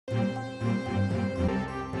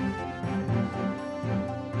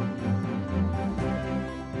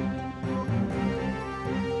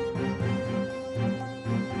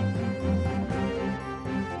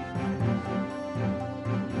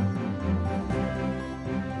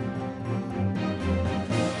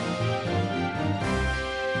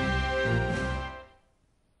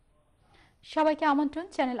সবাইকে আমন্ত্রণ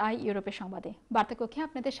channel I ইউরোপের সংবাদে। বার্তাকক্ষে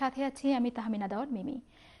আপনাদের সাথে আছি আমি তাহমিনা দাওয়ার মিমি।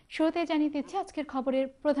 শুরুতে জানিয়ে দিচ্ছি আজকের খবরের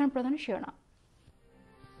প্রধান শিরোনাম।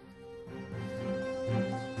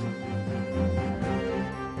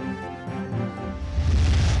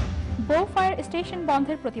 বো ফায়ার স্টেশন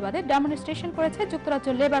বন্ধের প্রতিবাদে ডেমনস্ট্রেশন করেছে যুক্তরাজ্য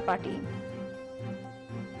লেবার পার্টি।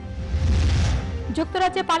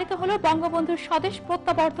 যুক্তরাজ্যে পালিত হল বঙ্গবন্ধুর স্বদেশ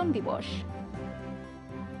প্রত্যাবর্তন দিবস।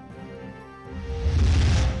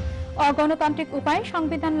 অগণতান্ত্রিক উপায়ে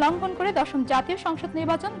সংবিধান লঙ্ঘন করে 10ম জাতীয় সংসদ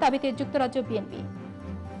নির্বাচন দাবিতে যুক্তরাজ্য বিএনপি।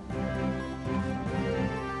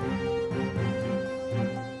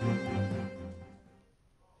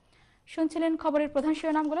 শুনছিলেন খবরের প্রধান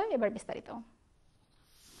শিরোনামগুলো, এবার বিস্তারিত।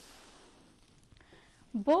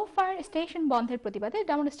 বো ফায়ার স্টেশন বন্ধের প্রতিবাদে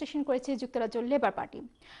ডেমনস্ট্রেশন করেছে যুক্তরাজ্য লেবার পার্টি।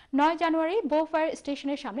 9 জানুয়ারি বো ফায়ার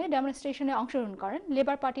স্টেশনের সামনে ডেমনস্ট্রেশনে অংশগ্রহণ করেন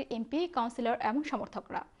লেবার পার্টির এমপি, কাউন্সিলর এবং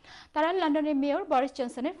সমর্থকরা। তারা লন্ডনের মেয়র বরিস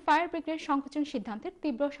জনসনের ফায়ার ব্রিগেড সংকোচন সিদ্ধান্তের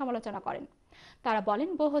তীব্র সমালোচনা করেন। তারা বলেন,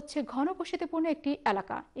 বো হচ্ছে ঘনবসতিপূর্ণ একটি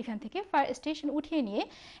এলাকা, এখান থেকে ফায়ার স্টেশন উঠিয়ে নিয়ে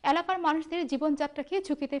এলাকার মানুষদের জীবনযাত্রাকে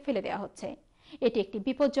ঝুঁকিতে ফেলে দেওয়া হচ্ছে। এটি একটি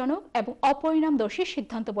বিপজ্জনক এবং অপরিণামদর্শী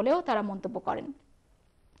সিদ্ধান্ত বলেও তারা মন্তব্য করেন।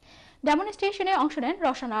 ডেমনস্ট্রেশনে অংশ নেন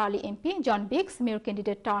Rowshan Ali MP, John Biggs, mayor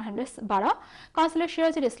candidate tower Hamlets বারা, councillor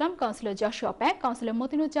Sirajul Islam, councillor Joshua pack, councillor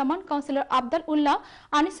Matinuzzaman, councillor Abdal উল্লাহ,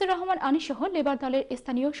 আনিসুর রহমান আনি সহ লেবার দলের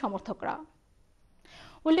স্থানীয় সমর্থকরা।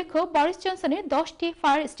 উল্লেখ্য, বরিস জনসনের 10টি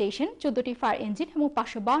ফায়ার স্টেশন, 14টি ফায়ার ইঞ্জিন এবং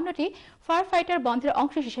 552টি ফায়ার ফাইটার বন্ধের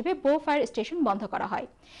অংশ হিসেবে বো ফায়ার স্টেশন বন্ধ করা হয়।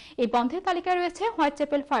 এই বন্ধের তালিকায় রয়েছে white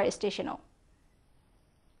chapel fire স্টেশনও।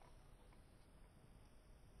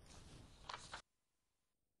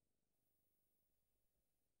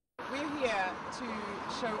 We're here to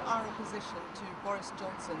show our opposition to Boris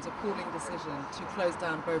Johnson's appalling decision to close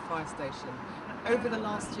down Bow Fire Station. Over the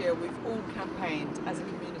last year, we've all campaigned as a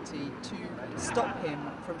community to stop him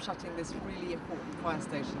from shutting this really important fire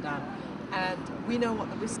station down. And we know what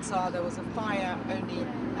the risks are. There was a fire only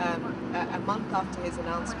a month after his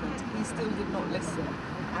announcement. He still did not listen.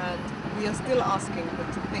 And we are still asking them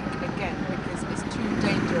to think again because it's too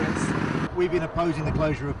dangerous. We've been opposing the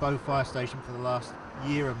closure of Bow Fire Station for the last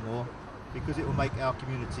year and more because it will make our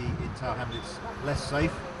community in Tower Hamlets less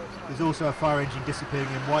safe. There's also a fire engine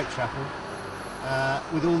disappearing in Whitechapel.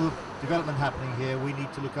 With all the development happening here, we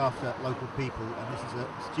need to look after local people, and this is a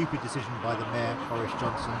stupid decision by the Mayor, Boris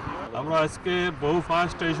Johnson. আমরা আজকে বউ fire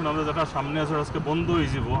station আমরা যেটা সামনে আছে আজকে বন্ধ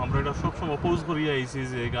হয়ে যাব, আমরা এটা সবসময় অপোজ করি আইছি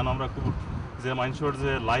যে এখানে আমরা খুব যে মানুষের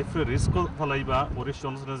যে লাইফে রিস্ক ফলাইবা বরিস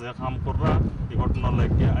জনসনের যে কাম করা এই ঘটনার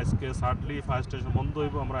লাগিয়া আজকে সার্টলি ফায়ার স্টেশন বন্ধ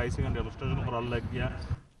হইব। আমরা আইসি ডেমনস্ট্রেশন করার লাগিয়া।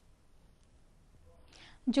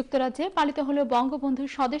 যুক্তরাজ্যে পালিত হল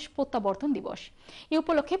বঙ্গবন্ধুর স্বদেশ প্রত্যাবর্তন দিবস। এই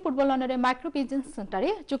উপলক্ষে পূর্ব লন্ডনের মাইক্রো বিজনেস সেন্টারে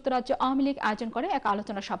যুক্তরাজ্য আওয়ামী লীগ আয়োজন করে এক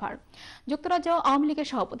আলোচনা সভার। যুক্তরাজ্য আওয়ামী লীগের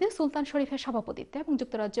সভাপতি সুলতান শরীফের সভাপতিত্বে এবং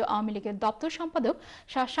যুক্তরাজ্য আওয়ামী লীগের দপ্তর সম্পাদক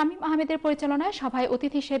শাহ শামীম আহমেদের পরিচালনায় সভায়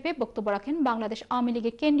অতিথি হিসেবে বক্তব্য রাখেন বাংলাদেশ আওয়ামী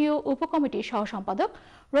লীগের কেন্দ্রীয় উপকমিটির সহ সম্পাদক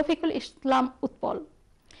রফিকুল ইসলাম উৎপল।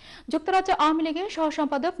 যুক্তরাজ্য আওয়ামী লীগের সহ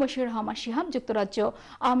সম্পাদক মশিউর রহমান শিহাব, যুক্তরাজ্য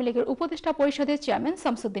আওয়ামী লীগের উপদেষ্টা পরিষদের চেয়ারম্যান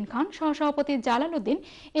শামসুদ্দিন খান, সহসভাপতি জালাল উদ্দিন,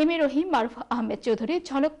 এম এ রহিম, মারুফ আহমেদ চৌধুরী,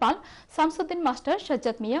 ঝলক পাল, শামসুদ্দিন মাস্টার,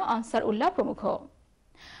 সাজ্জাদ মিয়া, আনসার উল্লাহ প্রমুখ।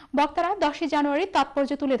 বক্তারা 10 জানুয়ারি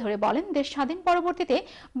তাৎপর্য তুলে ধরে বলেন, দেশ স্বাধীন পরবর্তীতে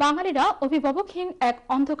বাঙালিরা অভিভাবকহীন এক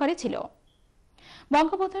অন্ধকারে ছিল।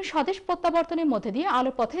 বঙ্গবন্ধুর স্বদেশ প্রত্যাবর্তনের মধ্যে দিয়ে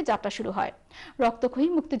আলোর পথে যাত্রা শুরু হয়। রক্তক্ষয়ী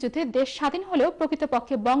মুক্তিযুদ্ধে দেশ স্বাধীন হলেও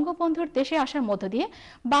প্রকৃতপক্ষে বঙ্গবন্ধুর দেশে আসার মধ্য দিয়ে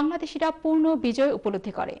বাংলাদেশিরা পূর্ণ বিজয়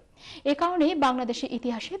উপলব্ধি করে। এ কারণেই বাংলাদেশের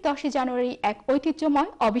ইতিহাসে 10 জানুয়ারি এক ঐতিহ্যময়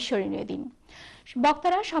অবিস্মরণীয় দিন।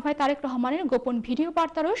 বক্তারা সভায় তারেক রহমানের গোপন ভিডিও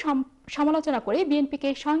বার্তারও সমালোচনা করে বিএনপিকে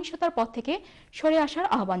সহিংসতার পথ থেকে সরে আসার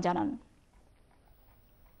আহ্বান জানান।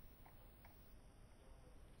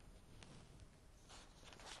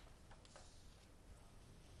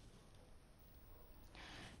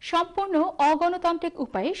 সম্পূর্ণ অগণতান্ত্রিক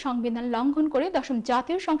উপায়ে সংবিধান লঙ্ঘন করে 10ম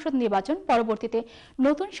জাতীয় সংসদ নির্বাচন, পরবর্তীতে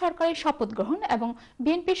নতুন সরকারের শপথ গ্রহণ এবং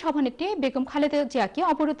বিএনপি সভানেত্রী বেগম খালেদা জিয়াকে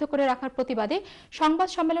অবরুদ্ধ করে রাখার প্রতিবাদে সংবাদ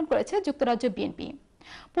সম্মেলন করেছে যুক্তরাজ্য বিএনপি।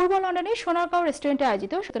 পূর্ব লন্ডনের সোনারগাঁও রেস্টুরেন্টে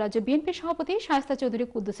আয়োজিত যুক্তরাজ্য বিএনপির সভাপতি শায়েস্তা চৌধুরী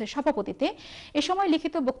কুদ্দুসের সভাপতিত্বে এ সময়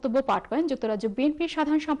লিখিত বক্তব্য পাঠ করেন যুক্তরাজ্য বিএনপির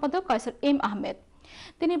সাধারণ সম্পাদক কায়সার এম আহমেদ।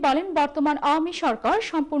 তিনি বলেন, বর্তমান আওয়ামী সরকার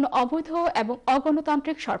সম্পূর্ণ অবৈধ এবং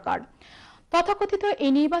অগণতান্ত্রিক সরকার। তথাকথিত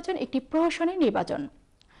এই নির্বাচন একটি প্রহসনের নির্বাচন।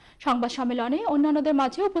 সংবাদ সম্মেলনে অন্যান্যদের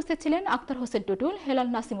মাঝে উপস্থিত ছিলেন আক্তার হোসেন টুটুল, হেলাল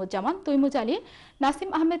নাসিমুজ্জামান, তৈমুজ আলী, নাসিম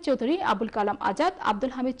আহমেদ চৌধুরী, আবুল কালাম আজাদ,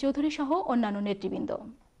 আব্দুল হামিদ চৌধুরী সহ অন্যান্য নেতৃবৃন্দ।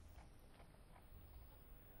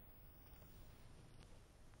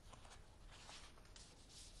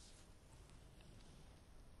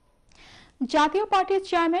 জাতীয় পার্টির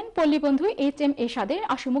চেয়ারম্যান পল্লীবন্ধু এইচ.এম. এরশাদের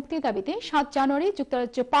আশু মুক্তির দাবিতে 7 জানুয়ারি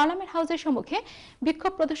যুক্তরাজ্য পার্লামেন্ট হাউসের সম্মুখে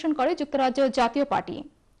বিক্ষোভ প্রদর্শন করে যুক্তরাজ্য জাতীয় পার্টি।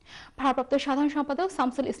 ভারপ্রাপ্ত সাধারণ সম্পাদক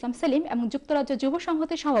শামসুল ইসলাম সেলিম এবং যুক্তরাজ্য যুব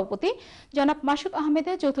সংহতির সভাপতি জনাব মাসুক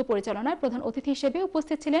আহমেদের যৌথ পরিচালনায় প্রধান অতিথি হিসেবে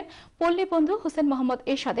উপস্থিত ছিলেন পল্লীবন্ধু হোসেন মোহাম্মদ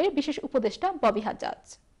এরশাদের বিশেষ উপদেষ্টা ববি হাজ্জাজ।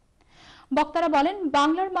 বক্তারা বলেন,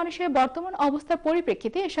 বাংলার মানুষের বর্তমান অবস্থার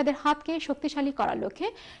পরিপ্রেক্ষিতে এরশাদের হাতকে শক্তিশালী করার লক্ষ্যে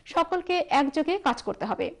সকলকে একযোগে কাজ করতে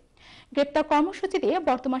হবে। গ্রেপ্তার কর্মসূচি দিয়ে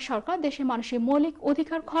বর্তমান সরকার দেশের মানুষের মৌলিক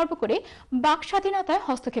অধিকার খর্ব করে বাক স্বাধীনতায়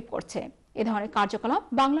হস্তক্ষেপ করছে। এ ধরনের কার্যকলাপ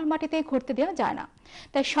বাংলার মাটিতে ঘটতে দেওয়া যায় না,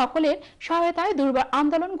 তাই সকলের সহায়তায় দুর্বার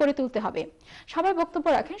আন্দোলন গড়ে তুলতে হবে। সভায় বক্তব্য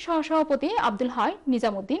রাখেন সহসভাপতি আব্দুল হাই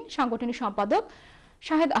নিজামুদ্দিন, সাংগঠনিক সম্পাদক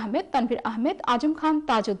শাহেদ আহমেদ, তানভীর আহমেদ, আজম খান,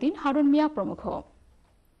 তাজউদ্দিন, হারুন মিয়া প্রমুখ।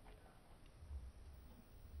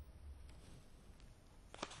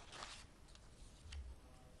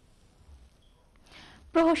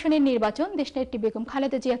 প্রহসনের নির্বাচন, দেশনেত্রী বেগম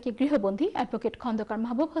খালেদা জিয়াকে গৃহবন্দী, অ্যাডভোকেট খন্দকার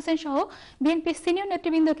মাহবুব হোসেন সহ বিএনপির সিনিয়র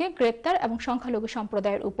নেতৃবৃন্দকে গ্রেপ্তার এবং সংখ্যালঘু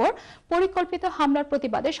সম্প্রদায়ের উপর পরিকল্পিত হামলার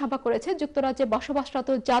প্রতিবাদে সভা করেছে যুক্তরাজ্যে বসবাসরত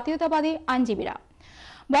জাতীয়তাবাদী আইনজীবীরা।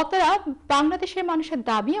 বক্তারা বাংলাদেশের মানুষের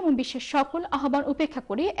দাবি এবং বিশ্বের সকল আহ্বান উপেক্ষা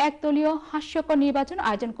করে একদলীয় হাস্যকর নির্বাচন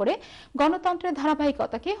আয়োজন করে গণতন্ত্রের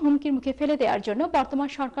ধারাবাহিকতাকে হুমকির মুখে ফেলে দেওয়ার জন্য বর্তমান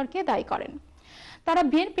সরকারকে দায়ী করেন। তারা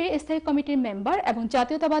বিএনপির স্থায়ী কমিটির মেম্বার এবং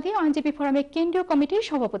জাতীয়তাবাদী আইনজীবী ফোরামের কেন্দ্রীয় কমিটির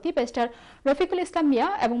সভাপতি ব্যারিস্টার রফিকুল ইসলাম মিয়া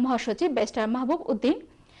এবং মহাসচিব ব্যারিস্টার মাহবুব উদ্দিন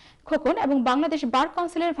খোকন এবং বাংলাদেশ বার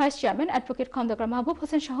কাউন্সিলের vice chairman advocate Khandakar Mahbub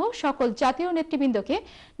Hossain সহ সকল জাতীয় নেতৃবৃন্দকে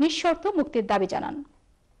নিঃশর্ত মুক্তির দাবি জানান।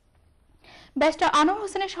 ব্যারিস্টার আনোয়ার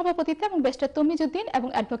হোসেনের সভাপতিত্বে এবং ব্যারিস্টার তমিজউদ্দিন এবং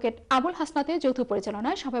অ্যাডভোকেট আবুল হাসনাতের যৌথ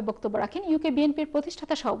পরিচালনায় সভায় বক্তব্য রাখেন ইউকে বিএনপির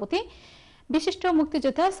প্রতিষ্ঠাতা সভাপতি বিশিষ্ট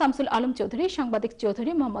মুক্তিযোদ্ধা শামসুল আলম চৌধুরী, সাংবাদিক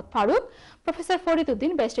Chowdhury Mohammad Faruk, professor Farid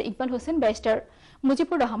Uddin, barrister Iqbal Hossain, barrister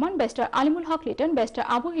Mujibur Rahman, barrister আলিমুল হক Liton, barrister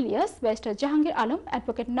Abu Ilias, barrister Jahangir Alam,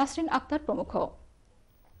 advocate Nasrin Akter প্রমুখ।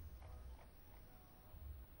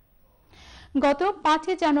 গত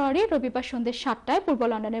 5 জানুয়ারি রবিবার সন্ধ্যে 7টায় পূর্ব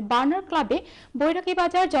লন্ডনের বার্নার ক্লাবে বৈরাগী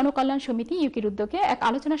বাজার জনকল্যাণ সমিতি ইউকির উদ্যোগে এক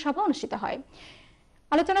আলোচনা সভা অনুষ্ঠিত হয়।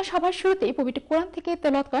 আলোচনা সভার শুরুতেই পবিত্র কোরআন থেকে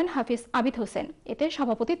তেলাওয়াত করেন হাফিজ আবিদ হোসেন। এতে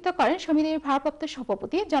সভাপতিত্ব করেন সমিতির ভারপ্রাপ্ত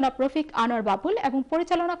সভাপতি জনাব রফিক আনোয়ার বাবুল এবং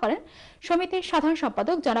পরিচালনা করেন সমিতির সাধারণ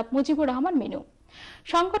সম্পাদক জনাব মুজিবুর রহমান মিনু।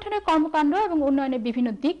 সংগঠনের কর্মকাণ্ড এবং উন্নয়নের বিভিন্ন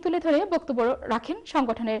দিক তুলে ধরে বক্তব্য রাখেন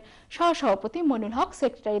সংগঠনের সহসভাপতি মইনুল হক,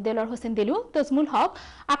 সেক্রেটারি দেলোয়ার হোসেন দিলু, তজমুল হক,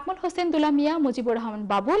 আকমল হোসেন দুলা মিয়া, মুজিবুর রহমান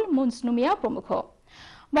বাবুল, মুনসনু মিয়া প্রমুখ।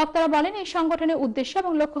 বক্তারা বলেন, এই সংগঠনের উদ্দেশ্য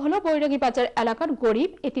এবং লক্ষ্য হল বৈরাগী বাজার এলাকার গরিব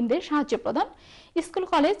এতিমদের সাহায্য প্রদান, স্কুল,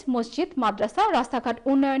 কলেজ, মসজিদ, মাদ্রাসা, রাস্তাঘাট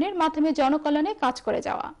উন্নয়নের মাধ্যমে জনকল্যাণে কাজ করে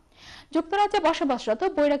যাওয়া। যুক্তরাজ্যে বসবাসরত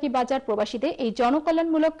বৈরাগী বাজার প্রবাসীদের এই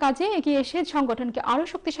জনকল্যাণমূলক কাজে এগিয়ে এসে সংগঠনকে আরো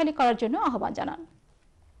শক্তিশালী করার জন্য আহ্বান জানান।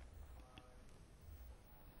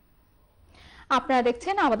 আপনারা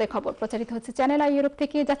দেখছেন আমাদের খবর, প্রচারিত হচ্ছে চ্যানেল আই ইউরোপ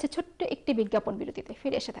থেকে। যাচ্ছে ছোট্ট একটি বিজ্ঞাপন বিরতিতে,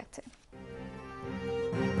 ফিরে এসে থাকছে।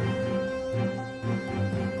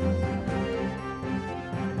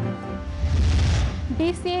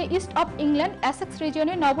 DCA east of England Essex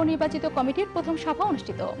রিজিয়নের নবনির্বাচিত কমিটির প্রথম সভা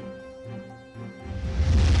অনুষ্ঠিত।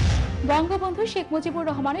 বঙ্গবন্ধু শেখ মুজিবুর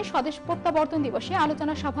রহমানের স্বদেশ প্রত্যাবর্তন দিবসে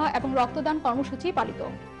আলোচনা সভা এবং রক্তদান কর্মসূচি পালিত।